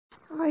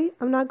Hi,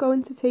 I'm now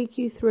going to take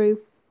you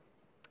through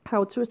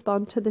how to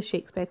respond to the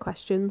Shakespeare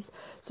questions.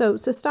 So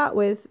to start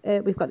with,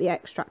 we've got the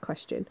extract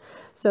question.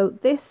 So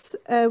this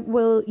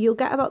you'll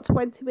get about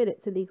 20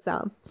 minutes in the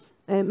exam,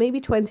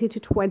 maybe 20 to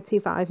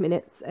 25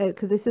 minutes,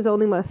 because this is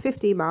only worth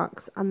 15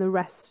 marks and the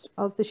rest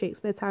of the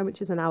Shakespeare time,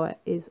 which is an hour,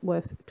 is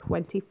worth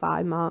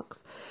 25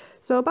 marks.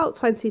 So about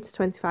 20 to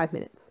 25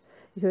 minutes.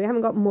 So we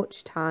haven't got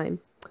much time.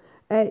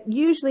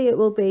 Usually it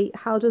will be,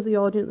 how does the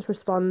audience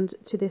respond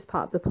to this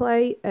part of the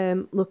play?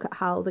 Look at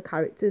how the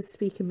characters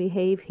speak and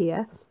behave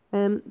here.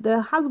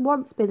 There has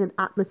once been an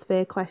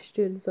atmosphere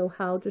question, so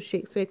how does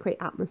Shakespeare create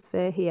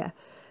atmosphere here?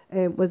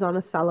 Was on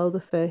Othello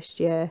the first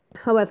year.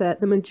 However,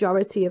 the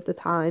majority of the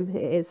time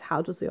it is,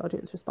 how does the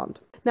audience respond?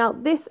 Now,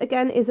 this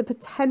again is a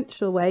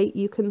potential way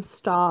you can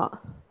start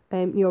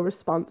your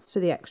response to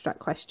the extract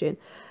question.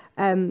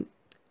 And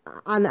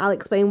I'll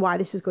explain why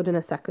this is good in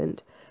a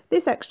second.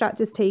 This extract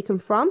is taken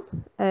from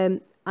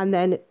and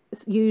then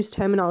use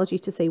terminology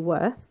to say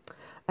were.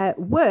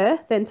 Were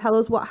then tell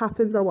us what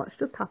happened or what's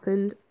just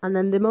happened, and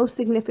then the most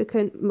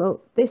significant the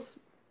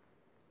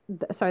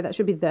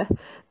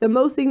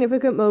most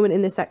significant moment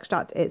in this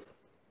extract is.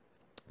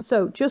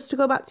 So just to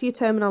go back to your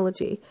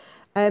terminology,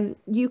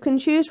 you can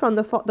choose from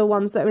the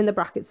ones that are in the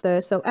brackets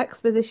there. So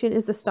exposition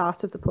is the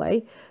start of the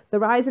play. The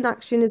rise in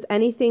action is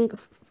anything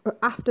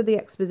after the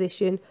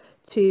exposition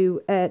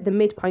to the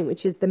midpoint,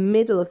 which is the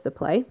middle of the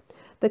play.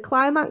 The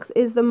climax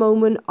is the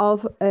moment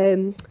of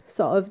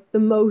sort of the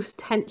most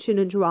tension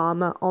and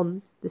drama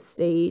on the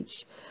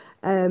stage.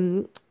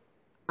 And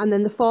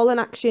then the fall in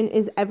action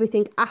is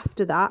everything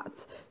after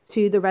that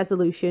to the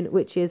resolution,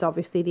 which is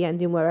obviously the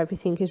ending where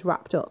everything is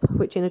wrapped up,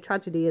 which in a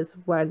tragedy is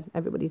when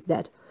everybody's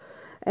dead.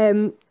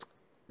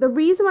 The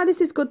reason why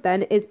this is good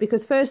then is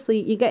because firstly,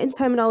 you're getting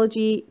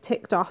terminology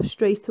ticked off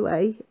straight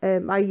away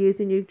by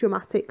using your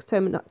dramatic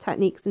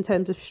techniques in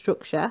terms of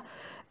structure.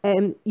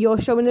 You're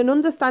showing an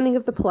understanding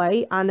of the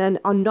play and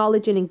a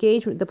knowledge and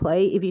engagement with the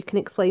play if you can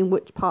explain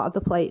which part of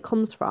the play it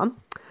comes from.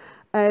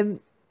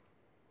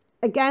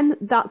 Again,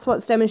 that's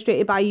what's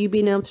demonstrated by you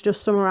being able to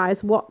just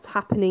summarise what's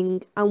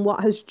happening, and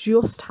what has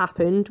just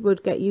happened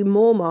would get you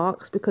more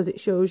marks because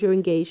it shows you're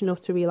engaged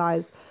enough to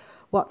realise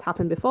what's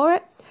happened before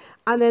it.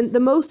 And then the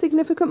most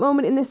significant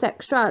moment in this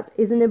extract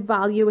is an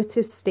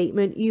evaluative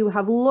statement. You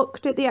have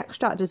looked at the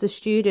extract as a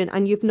student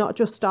and you've not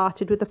just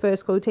started with the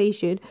first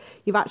quotation.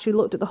 You've actually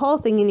looked at the whole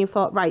thing and you've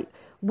thought, right,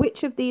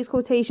 which of these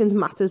quotations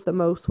matters the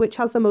most? Which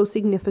has the most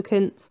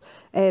significance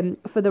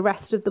for the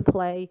rest of the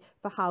play,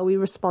 for how we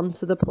respond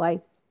to the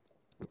play?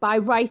 By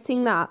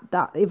writing that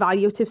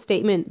evaluative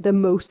statement, the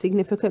most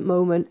significant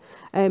moment,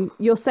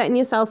 you're setting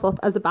yourself up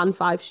as a Band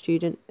 5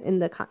 student in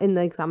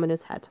the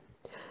examiner's head.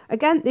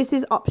 Again, this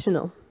is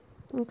optional.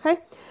 Okay,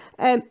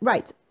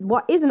 right.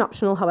 What isn't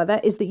optional, however,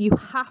 is that you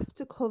have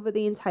to cover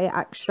the entire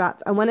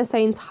extract. And when I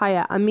say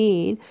entire, I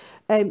mean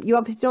you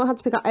obviously don't have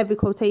to pick out every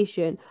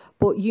quotation,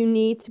 but you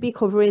need to be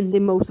covering the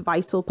most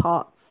vital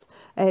parts.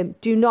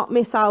 Do not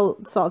miss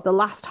out sort of the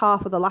last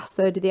half or the last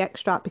third of the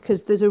extract,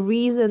 because there's a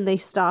reason they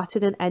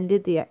started and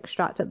ended the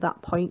extract at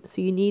that point.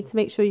 So you need to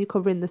make sure you're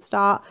covering the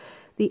start,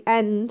 the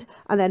end,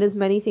 and then as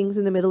many things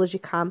in the middle as you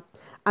can.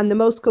 And the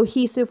most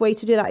cohesive way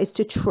to do that is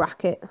to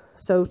track it.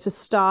 So to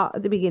start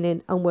at the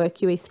beginning and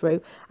work your way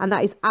through. And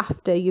that is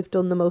after you've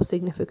done the most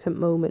significant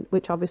moment,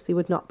 which obviously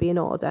would not be in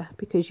order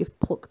because you've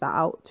plucked that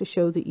out to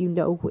show that you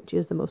know which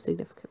is the most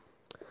significant.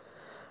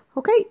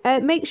 Okay,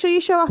 make sure you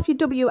show off your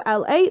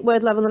WL8,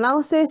 word level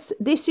analysis.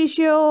 This is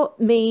your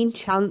main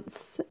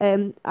chance.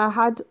 I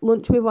had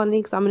lunch with one of the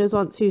examiners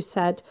once who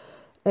said,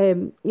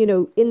 you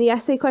know, in the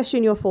essay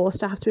question, you're forced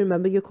to have to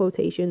remember your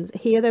quotations.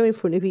 Here they're in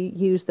front of you,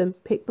 use them,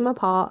 pick them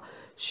apart,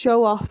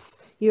 show off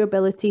your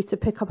ability to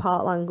pick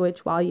apart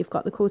language while you've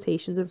got the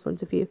quotations in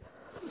front of you.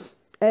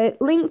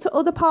 Link to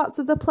other parts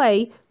of the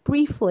play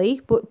briefly,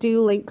 but do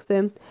link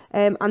them.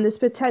 And there's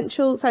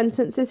potential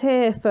sentences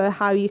here for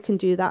how you can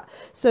do that.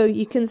 So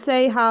you can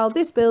say how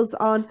this builds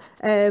on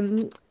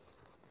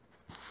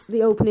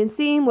the opening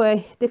scene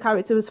where the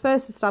character was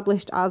first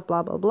established as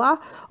blah blah blah,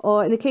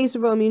 or in the case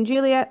of Romeo and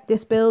Juliet,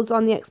 this builds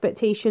on the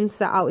expectations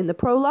set out in the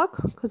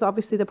prologue, because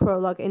obviously the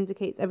prologue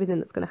indicates everything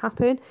that's going to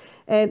happen.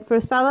 For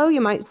Othello, you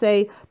might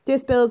say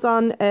this builds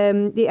on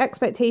the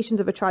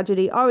expectations of a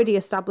tragedy already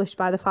established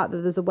by the fact that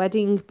there's a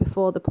wedding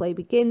before the play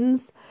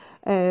begins.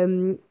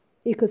 You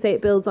could say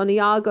it builds on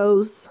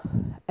Iago's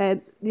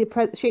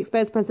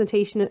Shakespeare's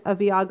presentation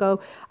of Iago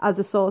as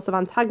a source of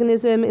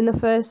antagonism in the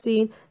first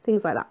scene,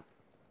 things like that.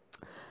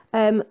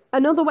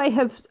 Another way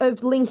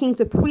of linking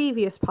to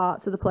previous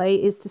parts of the play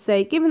is to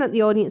say, given that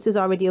the audience is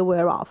already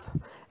aware of.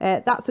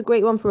 That's a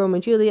great one for Romeo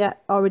and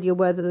Juliet, already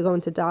aware that they're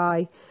going to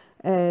die.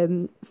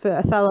 For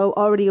Othello,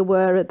 already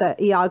aware that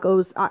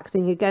Iago's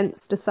acting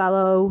against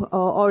Othello,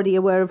 or already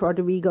aware of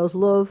Roderigo's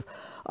love,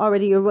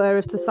 already aware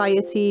of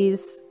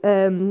society's,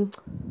 what's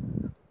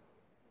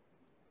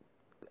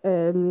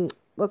the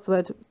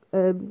word,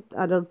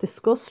 I don't know,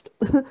 disgust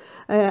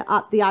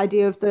at the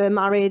idea of the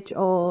marriage,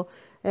 or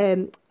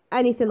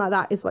anything like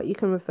that is what you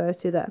can refer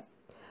to there.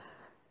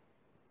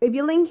 If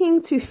you're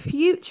linking to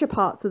future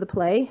parts of the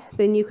play,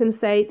 then you can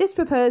say this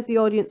prepares the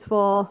audience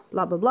for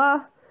blah, blah,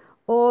 blah.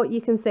 Or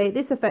you can say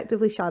this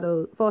effectively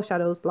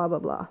foreshadows blah, blah,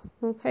 blah.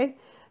 Okay.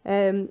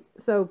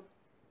 So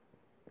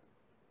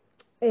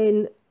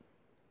in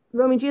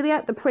Romeo and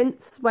Juliet, the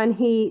prince, when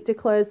he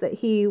declares that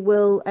he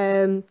will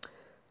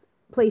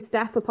place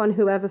death upon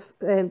whoever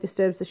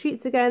disturbs the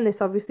streets again,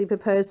 this obviously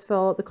prepares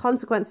for the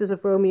consequences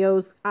of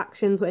Romeo's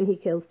actions when he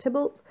kills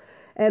Tybalt.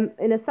 In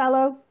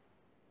Othello,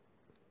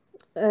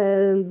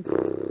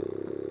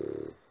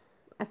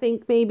 I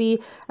think maybe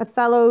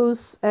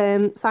Othello's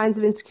signs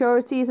of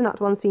insecurities in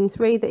Act 1, Scene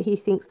 3, that he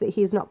thinks that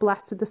he's not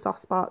blessed with the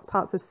soft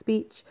parts of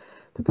speech,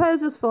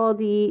 proposes for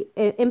the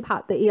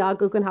impact that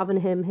Iago can have on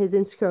him, his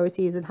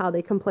insecurities, and how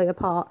they can play a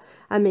part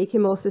and make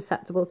him more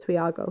susceptible to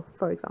Iago,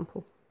 for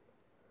example.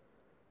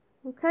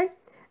 Okay,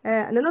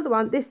 and another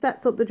one, this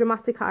sets up the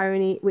dramatic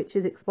irony which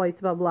is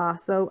exploited, blah, blah.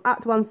 So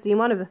Act 1, Scene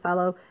 1 of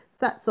Othello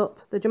sets up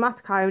the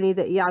dramatic irony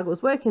that Iago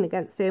is working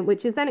against him,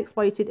 which is then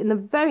exploited in the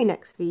very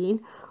next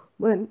scene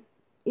when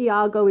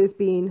Iago is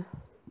being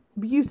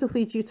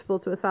beautifully dutiful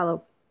to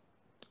Othello.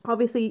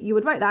 Obviously, you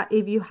would write that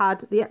if you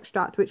had the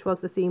extract, which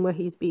was the scene where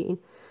he's being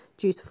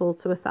dutiful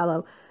to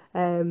Othello.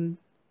 Romeo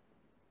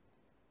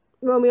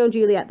and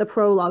Juliet, the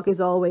prologue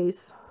is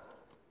always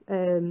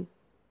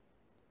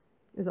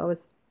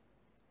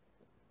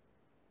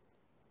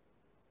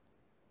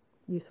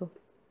useful.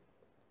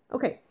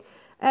 Okay.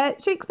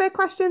 Shakespeare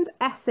questions,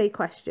 essay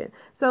question.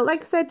 So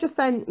like I said just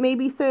then,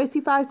 maybe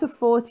 35 to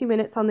 40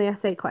 minutes on the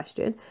essay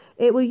question.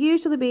 It will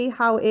usually be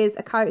how is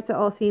a character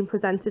or theme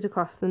presented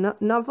across the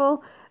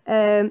novel,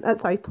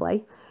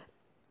 play.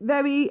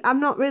 I'm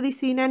not really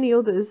seeing any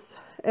others.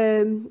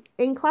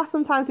 In class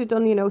sometimes we've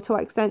done, to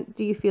what extent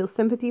do you feel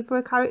sympathy for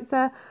a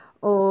character,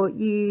 but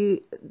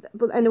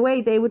in a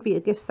way they would be a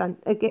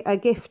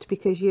gift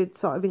because you'd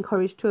sort of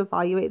encouraged to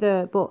evaluate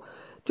there, but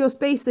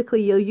just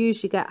basically you'll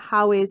usually get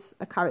how is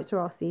a character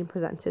or theme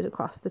presented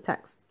across the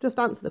text. Just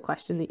answer the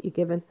question that you're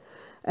given.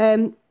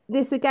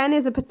 This again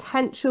is a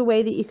potential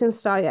way that you can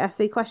start your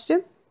essay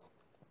question.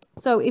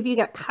 So if you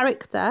get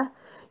character,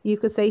 you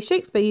could say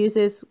Shakespeare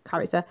uses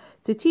character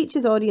to teach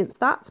his audience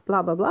that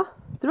blah blah blah.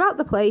 Throughout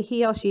the play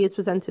he or she is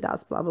presented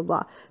as blah blah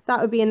blah.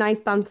 That would be a nice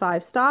band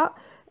 5 start.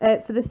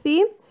 For the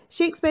theme,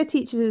 Shakespeare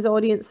teaches his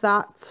audience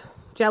that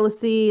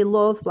jealousy,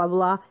 love, blah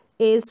blah blah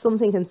is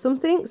something and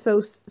something.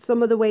 So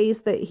some of the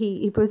ways that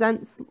he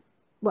presents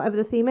whatever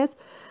the theme is.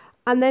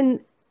 And then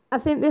I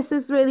think this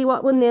is really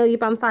what will nail your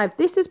band 5.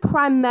 This is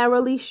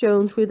primarily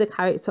shown through the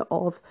character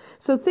of.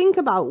 So think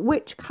about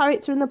which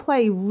character in the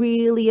play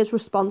really is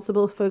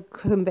responsible for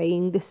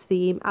conveying this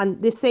theme. And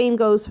the same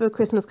goes for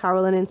Christmas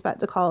Carol and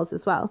Inspector Calls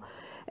as well.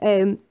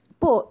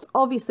 But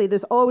obviously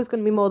there's always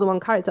going to be more than one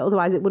character,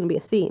 otherwise it wouldn't be a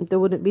theme. There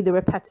wouldn't be the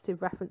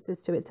repetitive references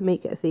to it to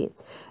make it a theme.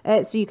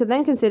 So you can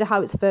then consider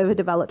how it's further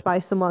developed by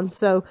someone.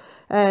 So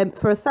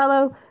for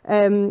Othello,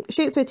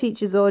 Shakespeare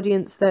teaches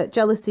audience that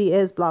jealousy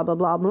is blah, blah,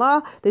 blah,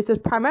 blah. This was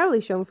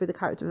primarily shown through the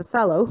character of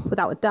Othello,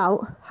 without a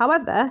doubt.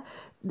 However,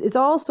 it's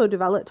also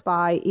developed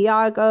by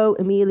Iago,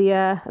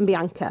 Emilia, and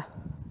Bianca.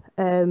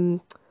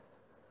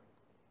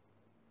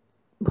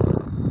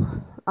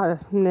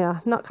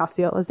 Not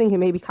Cassio. I was thinking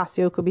maybe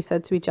Cassio could be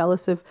said to be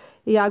jealous of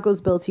Iago's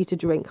ability to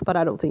drink, but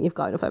I don't think you've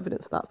got enough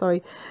evidence for that,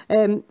 sorry.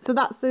 So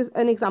that's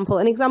an example.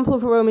 An example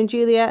for Romeo and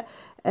Juliet,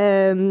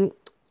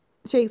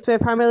 Shakespeare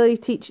primarily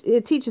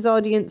teaches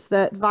audience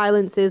that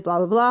violence is blah,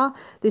 blah, blah.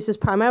 This is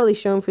primarily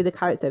shown through the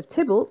character of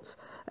Tybalt,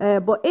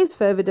 but is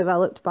further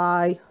developed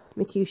by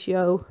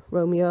Mercutio,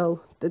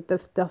 Romeo,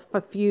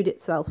 the feud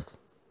itself.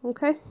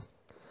 Okay?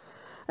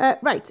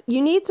 Right,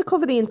 you need to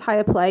cover the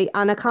entire play,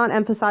 and I can't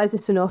emphasize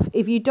this enough.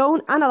 If you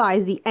don't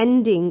analyze the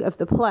ending of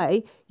the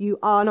play, you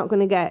are not going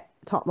to get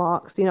top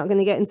marks. You're not going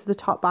to get into the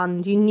top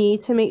band. You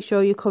need to make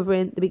sure you're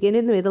covering the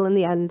beginning, the middle, and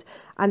the end,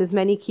 and as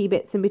many key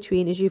bits in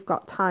between as you've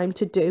got time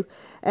to do.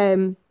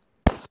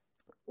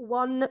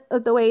 One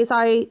of the ways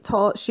I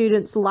taught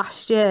students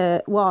last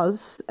year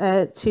was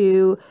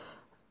to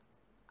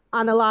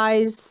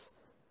analyze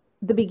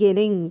the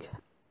beginning,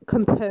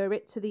 compare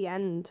it to the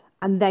end,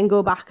 and then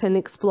go back and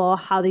explore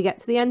how they get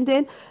to the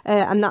ending.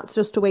 And that's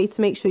just a way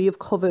to make sure you've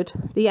covered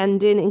the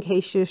ending in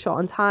case you're short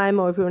on time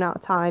or if you run out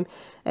of time.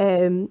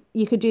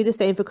 You could do the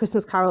same for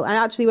Christmas Carol, and it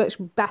actually works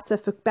best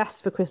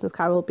for Christmas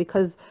Carol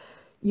because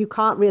you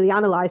can't really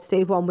analyse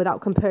Stave 1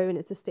 without comparing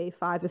it to Stave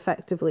 5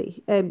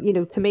 effectively.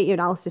 To make your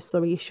analysis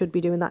thorough, you should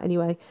be doing that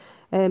anyway.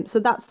 So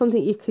that's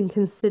something you can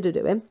consider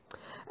doing.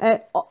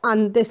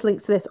 And this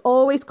links to this,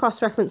 always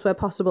cross-reference where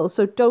possible.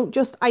 So don't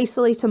just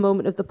isolate a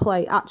moment of the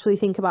play, actually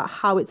think about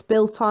how it's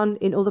built on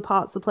in other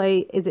parts of the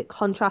play. Is it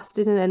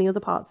contrasted in any other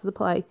parts of the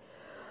play?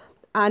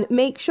 And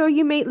make sure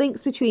you make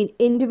links between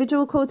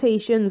individual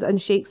quotations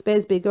and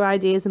Shakespeare's bigger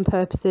ideas and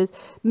purposes.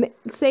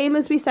 Same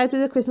as we said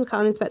with the Christmas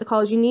Carol and Inspector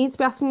Calls, you need to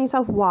be asking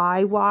yourself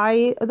why.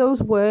 Why are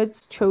those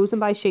words chosen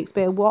by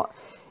Shakespeare? What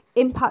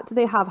impact do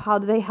they have? How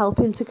do they help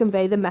him to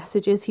convey the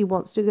messages he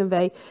wants to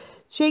convey?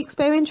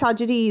 Shakespearean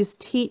tragedies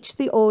teach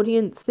the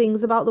audience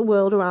things about the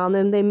world around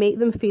them. They make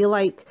them feel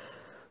like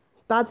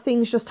bad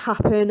things just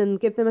happen, and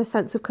give them a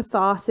sense of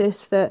catharsis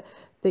that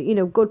you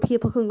know, good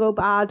people can go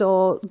bad,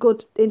 or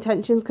good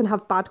intentions can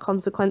have bad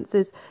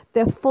consequences.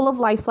 They're full of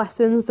life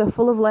lessons. They're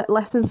full of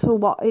lessons for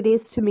what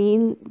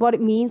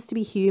it means to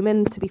be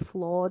human, to be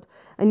flawed.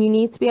 And you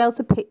need to be able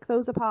to pick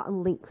those apart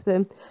and link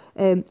them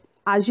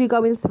as you're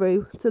going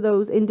through to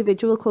those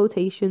individual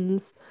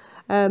quotations.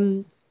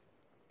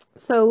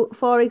 So,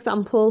 for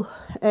example,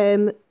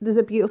 there's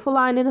a beautiful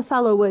line in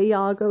Othello where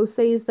Iago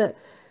says that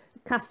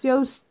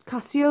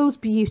Cassio's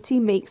beauty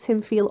makes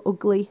him feel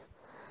ugly.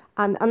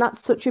 And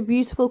that's such a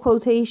beautiful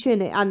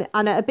quotation. And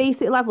at a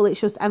basic level,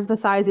 it's just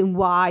emphasising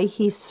why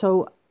he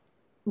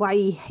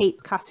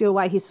hates Cassio,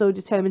 why he's so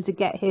determined to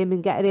get him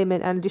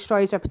and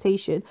destroy his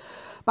reputation.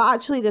 But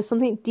actually, there's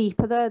something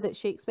deeper there that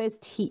Shakespeare's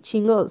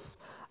teaching us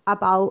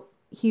about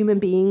human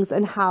beings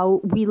and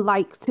how we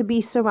like to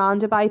be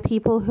surrounded by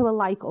people who are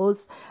like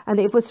us. And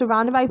if we're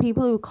surrounded by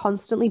people who are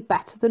constantly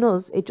better than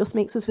us, it just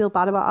makes us feel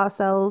bad about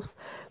ourselves.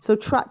 So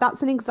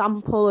that's an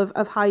example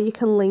of how you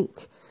can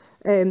link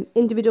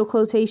individual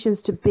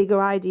quotations to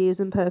bigger ideas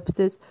and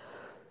purposes.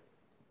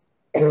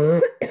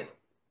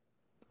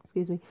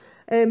 Excuse me.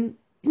 A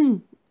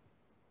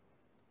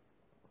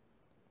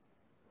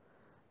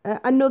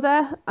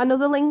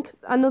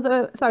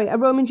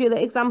Romeo and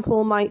Juliet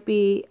example might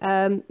be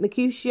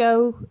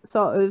Mercutio,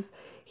 sort of,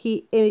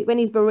 when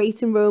he's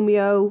berating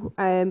Romeo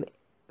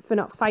for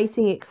not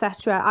fighting,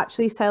 etc.,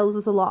 actually tells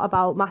us a lot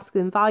about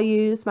masculine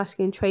values,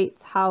 masculine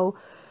traits, how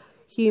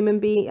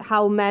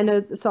men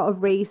are sort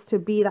of raised to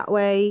be that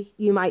way.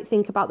 You might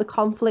think about the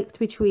conflict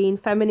between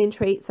feminine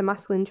traits and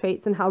masculine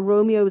traits, and how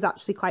Romeo was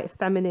actually quite a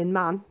feminine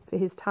man for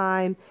his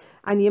time.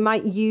 And you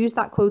might use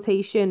that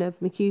quotation of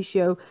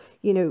Mercutio,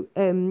 you know,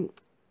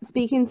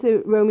 speaking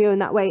to Romeo in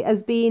that way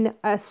as being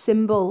a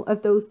symbol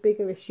of those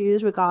bigger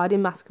issues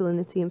regarding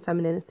masculinity and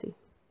femininity.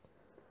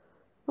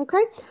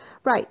 Okay,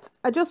 right.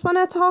 I just want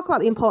to talk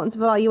about the importance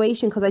of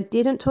evaluation, because I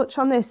didn't touch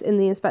on this in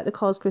the Inspector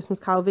Calls Christmas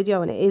Carol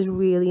video, and it is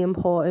really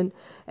important.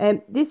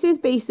 This is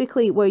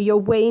basically where you're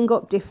weighing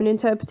up different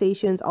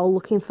interpretations or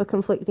looking for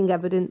conflicting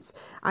evidence,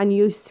 and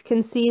you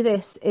can see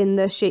this in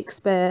the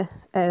Shakespeare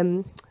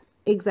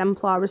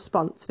exemplar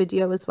response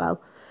video as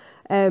well.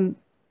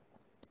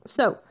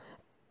 So,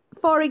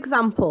 for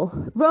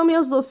example,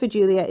 Romeo's love for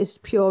Juliet is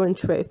pure and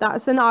true.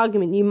 That's an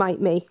argument you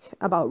might make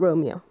about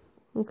Romeo.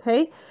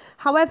 Okay,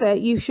 however,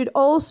 you should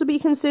also be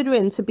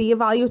considering, to be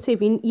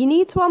evaluative, you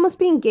need to almost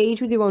be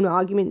engaged with your own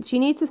arguments. You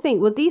need to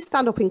think, would these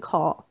stand up in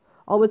court?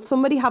 Or would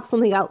somebody have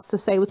something else to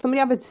say? Would somebody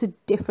have a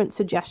different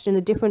suggestion,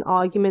 a different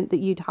argument that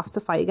you'd have to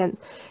fight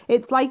against?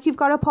 It's like you've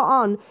got to put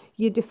on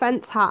your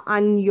defence hat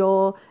and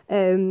your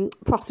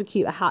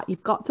prosecutor hat.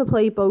 You've got to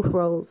play both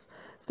roles.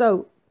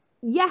 So,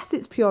 yes,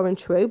 it's pure and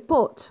true,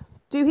 but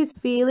do his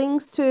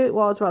feelings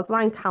towards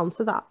Rosaline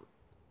counter that?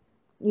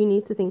 You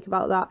need to think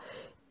about that.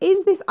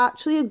 Is this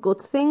actually a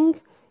good thing?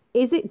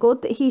 Is it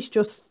good that he's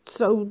just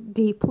so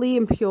deeply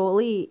and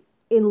purely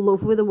in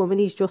love with a woman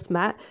he's just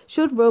met?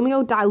 Should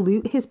Romeo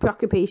dilute his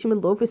preoccupation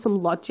with love with some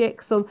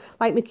logic? Some,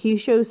 like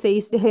Mercutio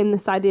says to him,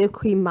 this idea of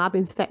Queen Mab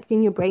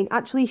infecting your brain.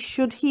 Actually,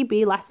 should he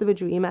be less of a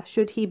dreamer?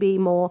 Should he be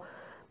more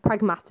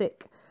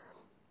pragmatic?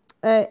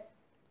 So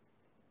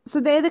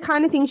they're the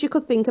kind of things you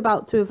could think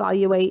about to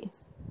evaluate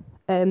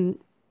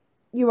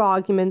your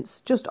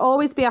arguments. Just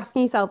always be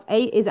asking yourself,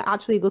 A, is it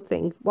actually a good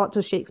thing? What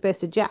does Shakespeare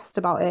suggest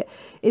about it?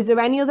 Is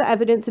there any other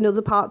evidence in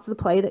other parts of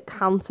the play that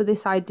counter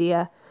this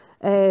idea?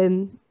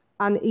 And,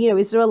 you know,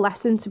 is there a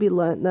lesson to be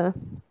learnt there?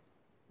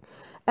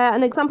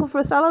 An example for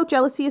Othello,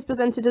 jealousy is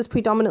presented as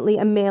predominantly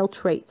a male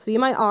trait. So you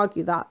might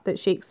argue that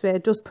Shakespeare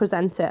does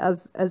present it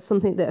as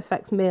something that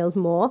affects males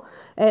more.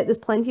 There's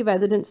plenty of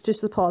evidence to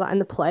support that in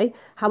the play.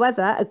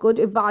 However, a good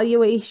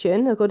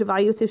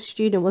evaluative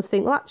student would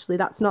think, well, actually,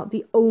 that's not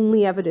the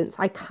only evidence.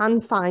 I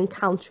can find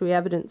counter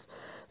evidence.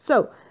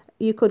 So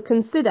you could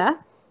consider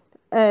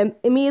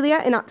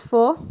Emilia in Act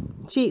 4,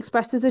 she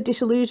expresses a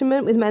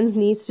disillusionment with men's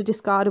needs to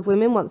discard of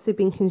women once they've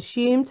been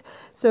consumed.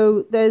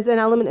 So there's an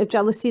element of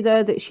jealousy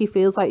there, that she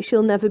feels like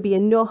she'll never be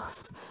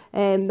enough,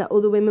 that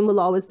other women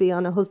will always be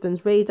on her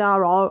husband's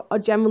radar, or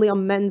generally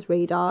on men's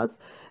radars.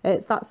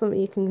 So that's something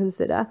you can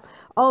consider.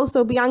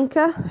 Also,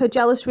 Bianca, her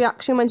jealous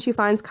reaction when she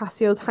finds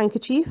Cassio's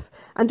handkerchief.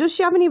 And does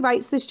she have any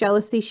rights to this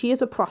jealousy? She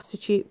is a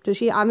prostitute. Does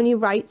she have any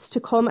rights to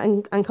come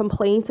and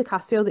complain to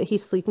Cassio that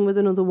he's sleeping with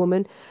another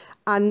woman?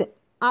 And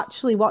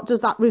actually, what does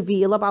that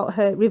reveal about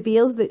her? It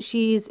reveals that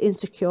she's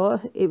insecure.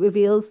 It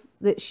reveals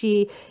that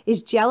she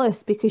is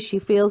jealous because she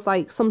feels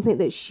like something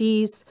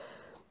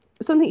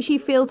she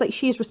feels like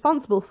she's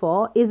responsible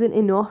for isn't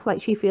enough.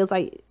 Like, she feels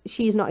like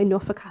she's not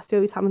enough for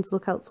Cassio. He's having to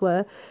look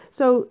elsewhere.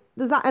 So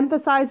does that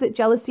emphasize that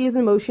jealousy as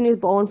an emotion is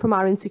born from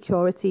our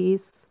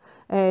insecurities?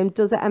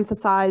 Does it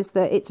emphasize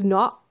that it's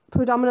not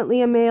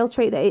predominantly a male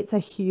trait, that it's a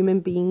human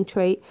being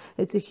trait?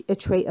 It's a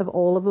trait of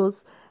all of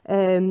us.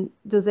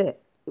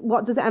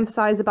 What does it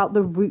emphasize about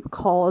the root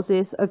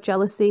causes of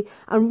jealousy?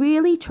 And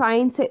really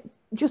trying to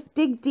just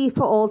dig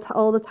deeper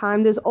all the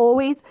time. There's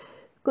always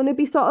going to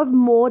be sort of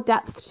more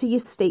depth to your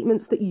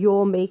statements that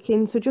you're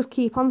making. So just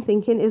keep on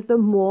thinking, is there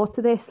more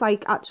to this?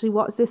 Like, actually,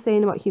 what's this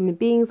saying about human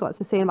beings? What's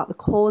this saying about the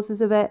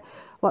causes of it?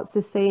 What's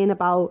this saying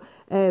about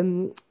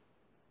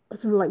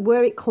like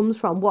where it comes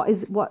from?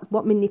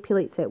 What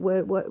manipulates it?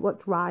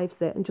 What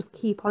drives it? And just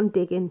keep on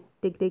digging.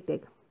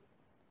 Dig.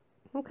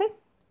 Okay.